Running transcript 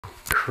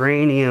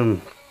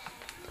Kranium.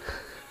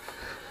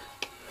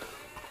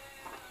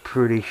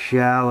 Pretty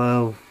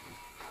shallow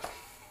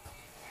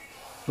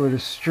for the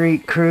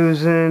street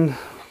cruising,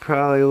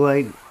 probably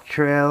light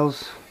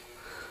trails.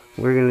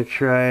 We're gonna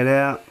try it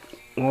out.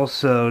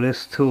 Also,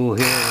 this tool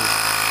here is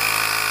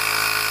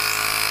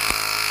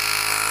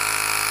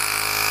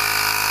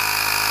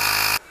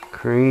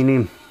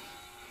Kranium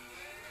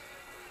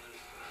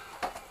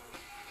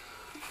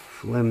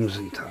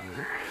flimsy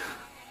tire,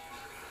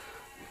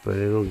 but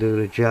it'll do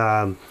the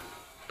job.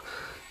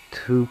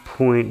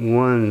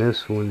 2.1,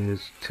 this one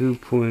is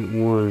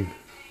 2.1.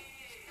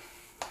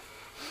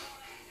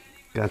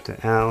 Got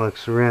the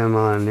Alex rim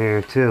on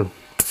there too.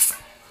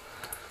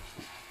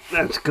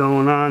 That's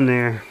going on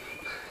there.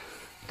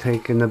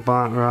 Taking the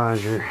Bot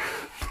Roger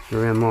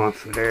rim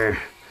off of there.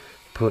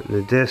 Putting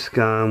the disc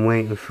on,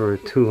 waiting for a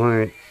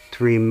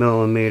 203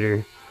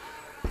 millimeter.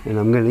 And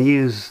I'm going to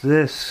use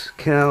this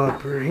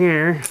caliper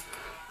here.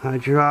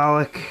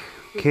 Hydraulic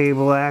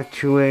cable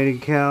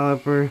actuated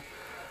caliper.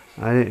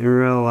 I didn't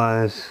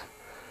realize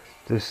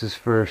this is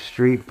for a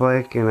street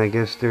bike, and I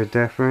guess they're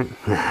different.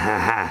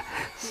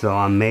 So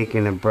I'm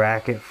making a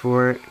bracket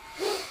for it.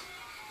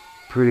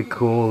 Pretty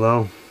cool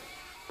though.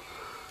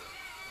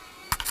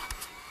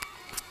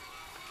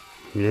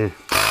 Yeah,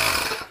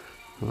 I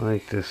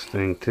like this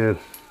thing too.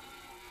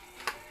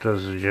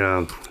 Does the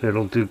job.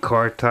 It'll do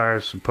car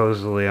tires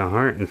supposedly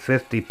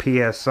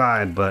 150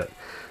 psi, but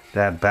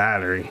that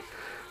battery,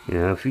 you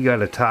know, if you got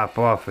to top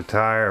off a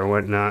tire or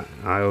whatnot,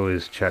 I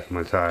always check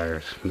my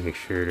tires. Make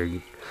sure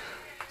they're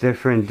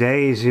different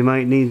days. You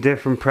might need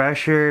different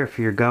pressure. If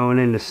you're going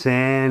into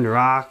sand,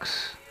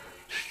 rocks,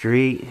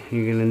 street,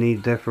 you're going to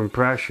need different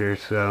pressure.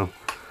 So,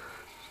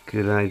 it's a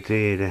good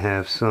idea to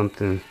have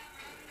something.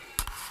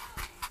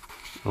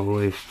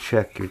 Always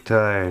check your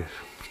tires.